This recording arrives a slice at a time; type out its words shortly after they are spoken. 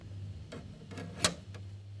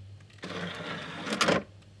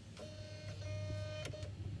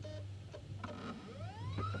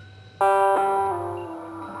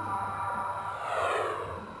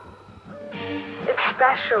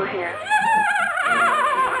show here.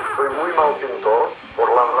 Soy muy mal pintor, por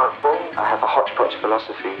la razón. I have a hodgepodge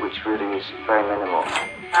philosophy which really is very minimal.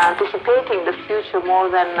 Anticipating the future more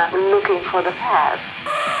than looking for the past.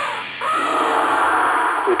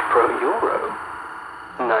 Quid pro euro.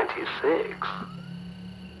 96.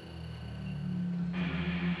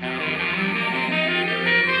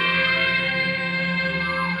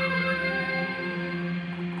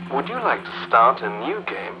 Would you like to start a new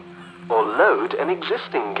game or load an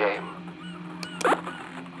existing game?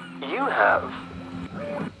 You have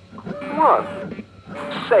 1.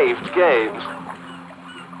 Saved games.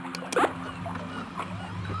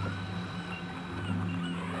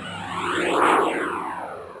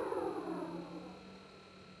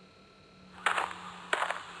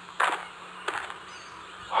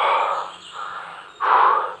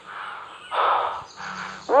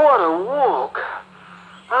 What a walk!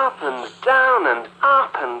 Up and down and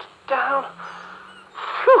up and down.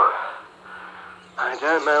 Phew! I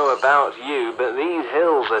don't know about you, but these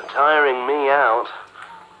hills are tiring me out.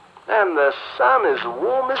 And the sun is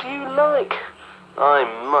warm as you like.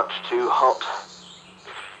 I'm much too hot.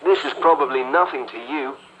 This is probably nothing to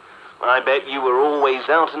you. I bet you were always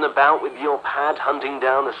out and about with your pad hunting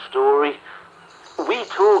down a story. We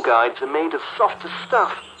tour guides are made of softer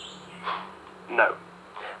stuff. No,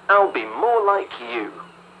 I'll be more like you.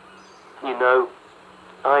 You know,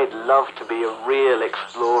 I'd love to be a real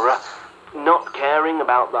explorer, not caring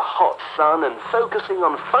about the hot sun and focusing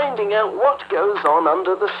on finding out what goes on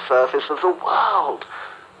under the surface of the world.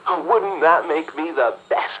 Wouldn't that make me the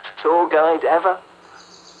best tour guide ever?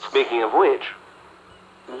 Speaking of which,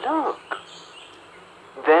 look,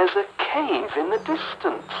 there's a cave in the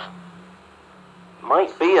distance.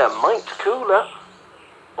 Might be a mite cooler,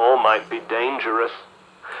 or might be dangerous,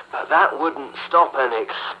 but that wouldn't stop an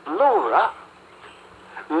explorer.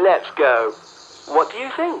 Let's go. What do you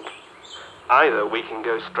think? Either we can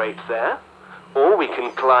go straight there, or we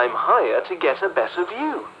can climb higher to get a better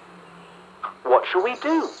view. What shall we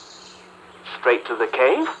do? Straight to the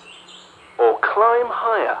cave, or climb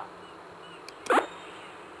higher?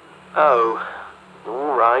 Oh,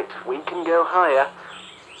 all right, we can go higher.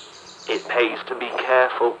 It pays to be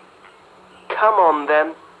careful. Come on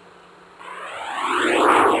then.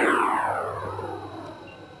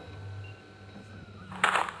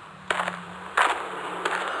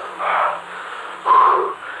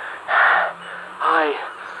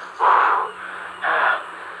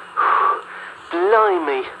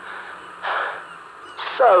 Blimey.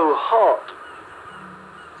 So hot.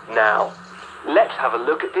 Now, let's have a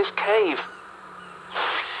look at this cave.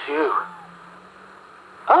 Phew.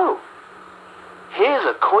 Oh, here's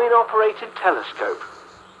a coin-operated telescope.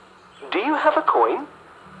 Do you have a coin?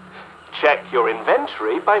 Check your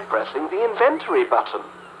inventory by pressing the inventory button.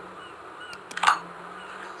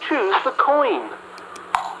 Choose the coin.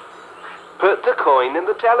 Put the coin in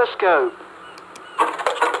the telescope.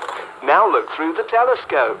 Now look through the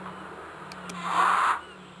telescope.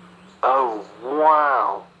 Oh,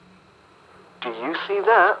 wow. Do you see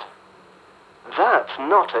that? That's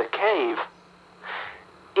not a cave.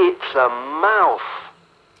 It's a mouth.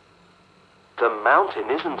 The mountain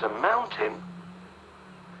isn't a mountain.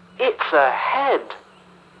 It's a head.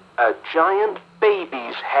 A giant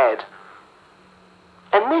baby's head.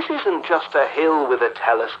 And this isn't just a hill with a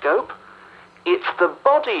telescope. It's the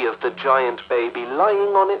body of the giant baby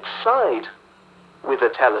lying on its side with a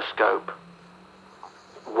telescope.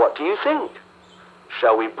 What do you think?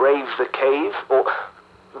 Shall we brave the cave or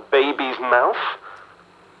baby's mouth?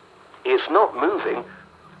 It's not moving.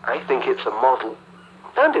 I think it's a model.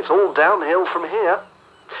 And it's all downhill from here.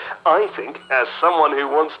 I think, as someone who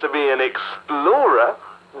wants to be an explorer,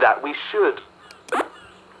 that we should.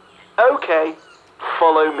 Okay,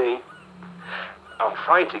 follow me. I'll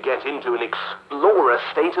try to get into an explorer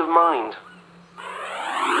state of mind.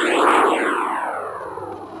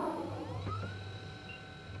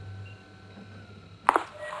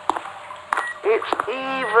 It's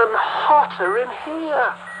even hotter in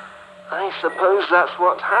here. I suppose that's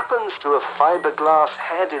what happens to a fiberglass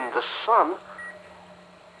head in the sun.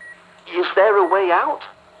 Is there a way out?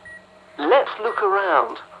 Let's look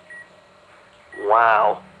around.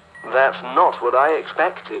 Wow, that's not what I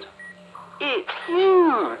expected. It's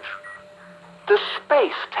huge. The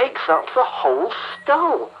space takes up the whole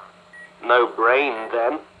skull. No brain,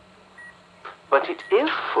 then. But it is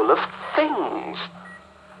full of things.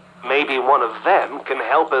 Maybe one of them can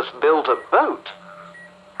help us build a boat.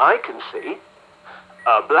 I can see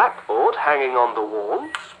a blackboard hanging on the wall,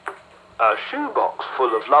 a shoebox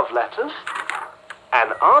full of love letters,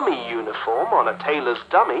 an army uniform on a tailor's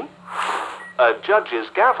dummy, a judge's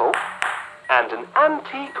gavel, and an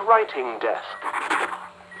antique writing desk.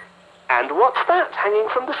 And what's that hanging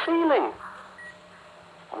from the ceiling?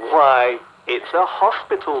 Why, it's a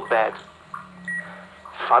hospital bed.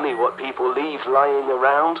 Funny what people leave lying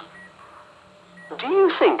around. Do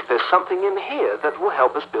you think there's something in here that will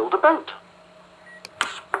help us build a boat?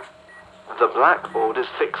 The blackboard is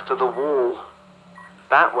fixed to the wall.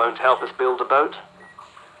 That won't help us build a boat.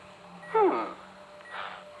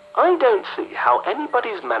 I don't see how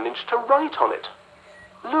anybody's managed to write on it.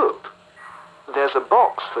 Look, there's a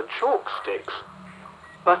box for chalk sticks,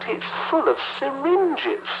 but it's full of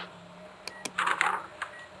syringes.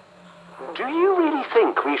 Do you really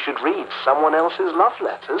think we should read someone else's love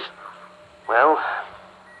letters? Well,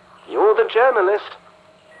 you're the journalist.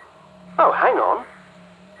 Oh, hang on.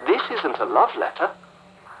 This isn't a love letter.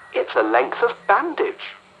 It's a length of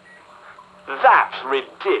bandage. That's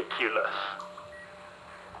ridiculous.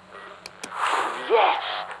 Yes,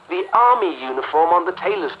 the army uniform on the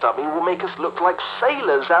tailor's dummy will make us look like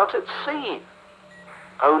sailors out at sea.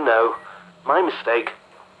 Oh no, my mistake.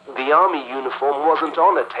 The army uniform wasn't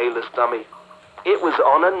on a tailor's dummy. It was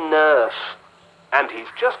on a nurse. And he's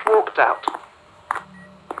just walked out.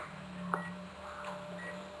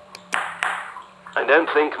 I don't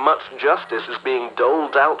think much justice is being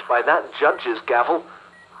doled out by that judge's gavel.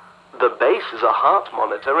 The base is a heart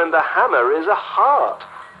monitor and the hammer is a heart.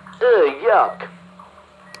 Yuck.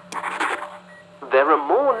 There are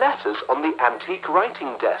more letters on the antique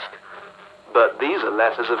writing desk, but these are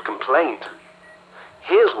letters of complaint.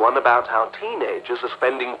 Here's one about how teenagers are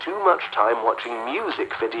spending too much time watching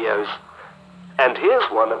music videos. And here's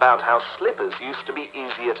one about how slippers used to be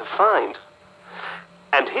easier to find.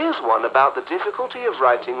 And here's one about the difficulty of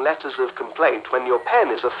writing letters of complaint when your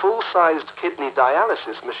pen is a full-sized kidney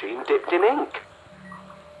dialysis machine dipped in ink.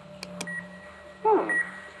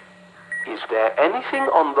 Is there anything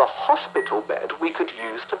on the hospital bed we could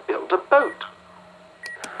use to build a boat?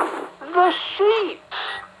 The sheets!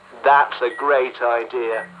 That's a great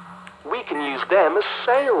idea. We can use them as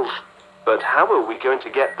sails. But how are we going to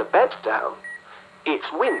get the bed down?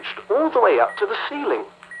 It's winched all the way up to the ceiling.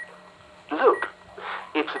 Look,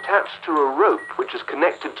 it's attached to a rope which is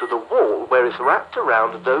connected to the wall where it's wrapped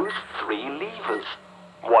around those 3 levers.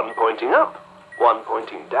 One pointing up, one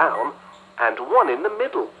pointing down, and one in the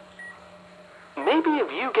middle. Maybe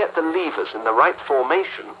if you get the levers in the right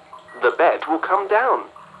formation, the bed will come down.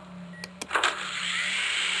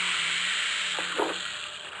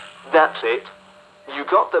 That's it. You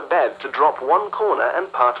got the bed to drop one corner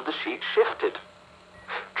and part of the sheet shifted.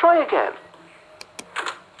 Try again.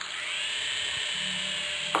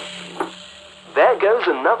 There goes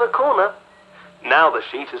another corner. Now the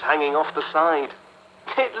sheet is hanging off the side.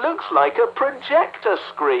 It looks like a projector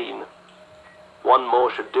screen. One more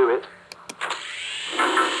should do it.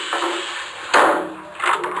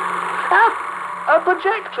 Ah! A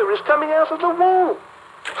projector is coming out of the wall.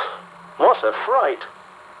 What a fright.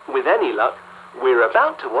 With any luck, we're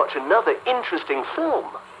about to watch another interesting film.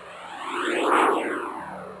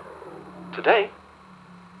 Today,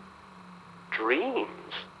 dreams.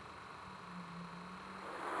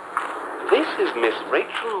 This is Miss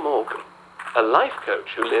Rachel Morgan, a life coach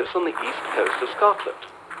who lives on the east coast of Scotland.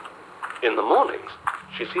 In the mornings,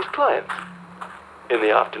 she sees clients. In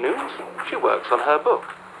the afternoons, she works on her book.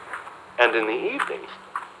 And in the evenings,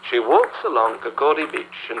 she walks along Kirkcaldy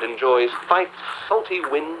Beach and enjoys Fife's salty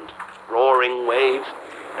wind, roaring waves,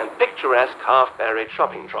 and picturesque half-buried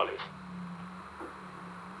shopping trolleys.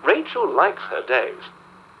 Rachel likes her days,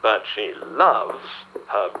 but she loves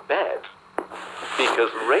her bed.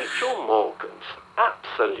 Because Rachel Morgan's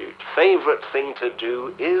absolute favorite thing to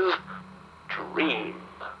do is dream.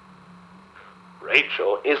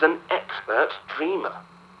 Rachel is an expert dreamer.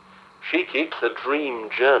 She keeps a dream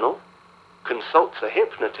journal, consults a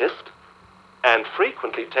hypnotist, and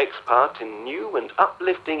frequently takes part in new and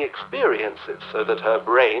uplifting experiences so that her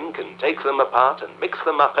brain can take them apart and mix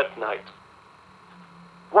them up at night.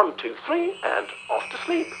 1, 2, 3, and off to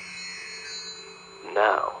sleep.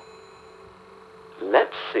 Now,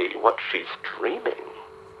 let's see what she's dreaming.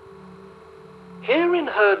 Here in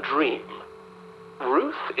her dream,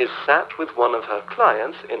 Ruth is sat with one of her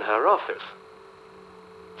clients in her office.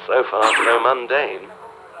 So far, so mundane.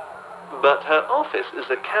 But her office is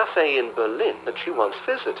a cafe in Berlin that she once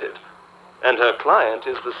visited, and her client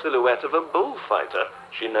is the silhouette of a bullfighter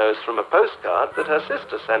she knows from a postcard that her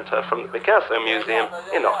sister sent her from the Picasso Museum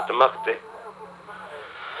in Okhtymokty.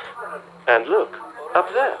 And look,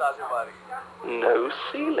 up there, no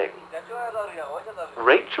ceiling.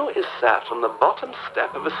 Rachel is sat on the bottom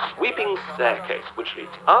step of a sweeping staircase which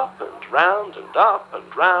leads up and round and up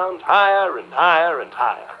and round, higher and higher and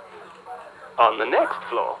higher. On the next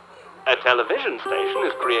floor, a television station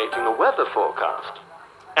is creating a weather forecast.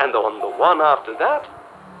 And on the one after that,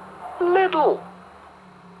 Lidl.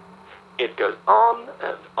 It goes on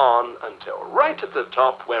and on until right at the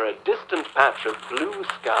top where a distant patch of blue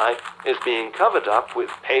sky is being covered up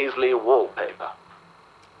with paisley wallpaper.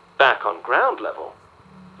 Back on ground level,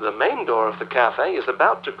 the main door of the cafe is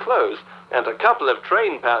about to close, and a couple of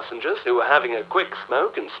train passengers who are having a quick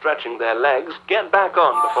smoke and stretching their legs get back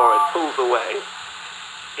on before it pulls away.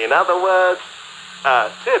 In other words, a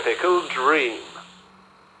typical dream.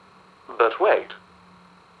 But wait,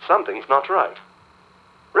 something's not right.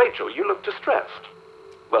 Rachel, you look distressed.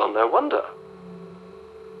 Well, no wonder.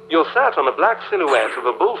 You're sat on a black silhouette of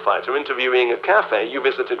a bullfighter interviewing a cafe you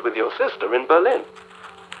visited with your sister in Berlin.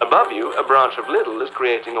 Above you, a branch of Lidl is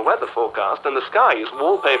creating a weather forecast, and the sky is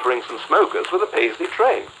wallpapering some smokers with a paisley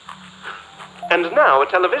train. And now a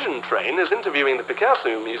television train is interviewing the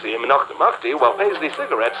Picasso Museum in Okhtamakhti while Paisley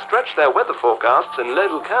cigarettes stretch their weather forecasts in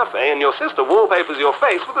Lidl Cafe, and your sister wallpapers your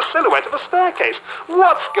face with the silhouette of a staircase.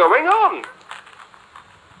 What's going on?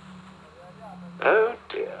 Oh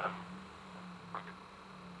dear.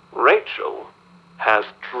 Rachel has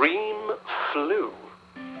dream flu.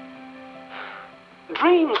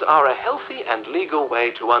 Dreams are a healthy and legal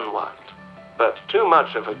way to unwind, but too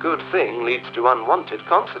much of a good thing leads to unwanted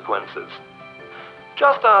consequences.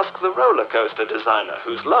 Just ask the roller coaster designer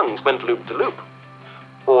whose lungs went loop-de-loop,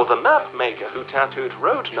 or the map maker who tattooed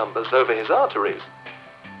road numbers over his arteries,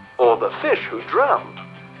 or the fish who drowned.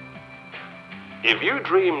 If you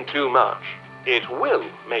dream too much, it will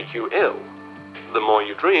make you ill. The more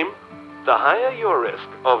you dream, the higher your risk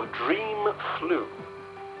of dream flu.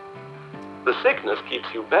 The sickness keeps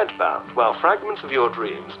you bedbound, while fragments of your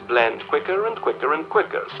dreams blend quicker and quicker and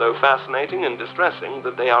quicker, so fascinating and distressing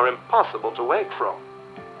that they are impossible to wake from.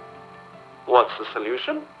 What's the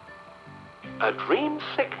solution? A dream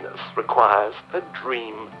sickness requires a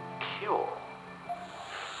dream cure.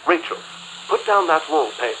 Rachel, put down that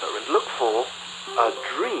wallpaper and look for a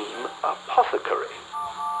dream apothecary.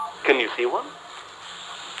 Can you see one?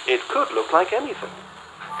 It could look like anything.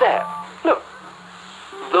 There, look.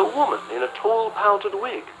 The woman in a tall powdered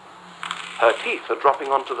wig. Her teeth are dropping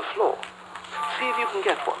onto the floor. See if you can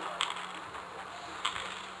get one.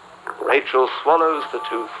 Rachel swallows the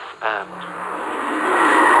tooth and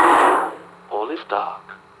all is dark.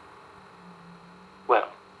 Well,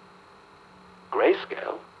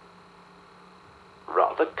 grayscale.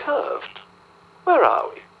 Rather curved. Where are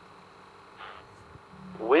we?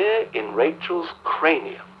 We're in Rachel's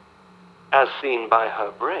cranium, as seen by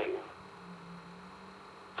her brain.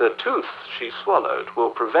 The tooth she swallowed will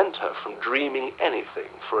prevent her from dreaming anything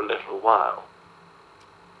for a little while.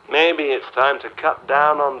 Maybe it's time to cut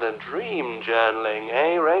down on the dream journaling,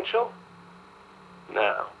 eh, Rachel?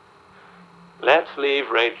 Now, let's leave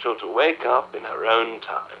Rachel to wake up in her own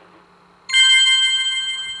time.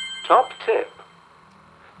 Top tip.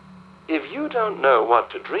 If you don't know what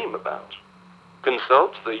to dream about,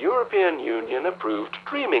 consult the European Union approved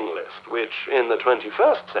dreaming list, which in the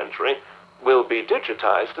 21st century will be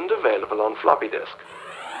digitized and available on floppy disk.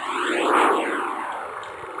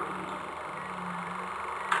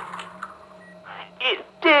 It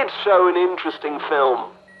did show an interesting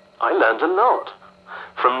film. I learned a lot.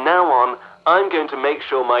 From now on, I'm going to make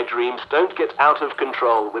sure my dreams don't get out of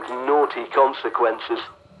control with naughty consequences.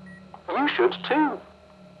 You should too.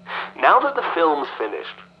 Now that the film's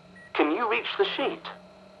finished, can you reach the sheet?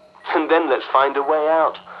 And then let's find a way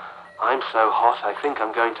out. I'm so hot I think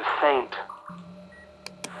I'm going to faint.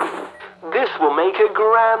 This will make a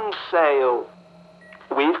grand sail.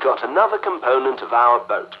 We've got another component of our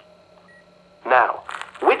boat. Now,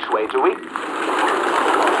 which way do we...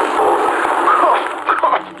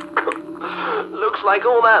 Looks like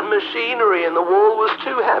all that machinery in the wall was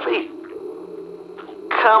too heavy.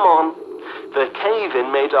 Come on. The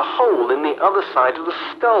cave-in made a hole in the other side of the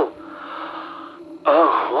skull.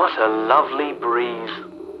 Oh, what a lovely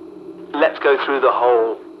breeze. Let's go through the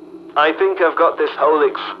hole. I think I've got this whole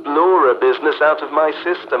explorer business out of my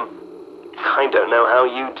system. I don't know how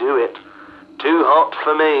you do it. Too hot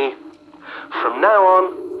for me. From now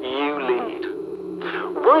on, you lead.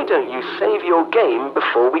 Why don't you save your game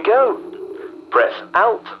before we go? Press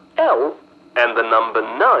Alt L and the number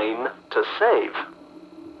 9 to save.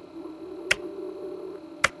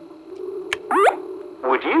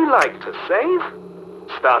 Would you like to save?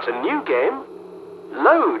 Start a new game?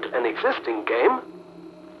 Load an existing game?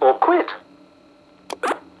 Or quit?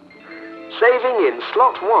 Saving in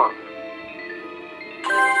slot 1.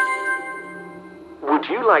 Would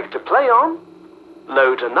you like to play on?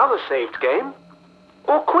 Load another saved game?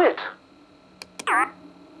 Or quit?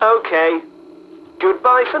 Okay,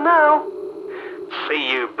 Goodbye for now.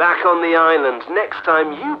 See you back on the island next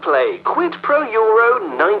time you play Quid Pro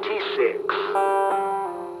Euro 96.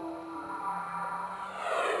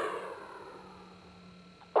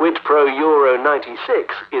 Quid Pro Euro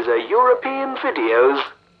 96 is a European Videos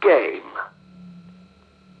game.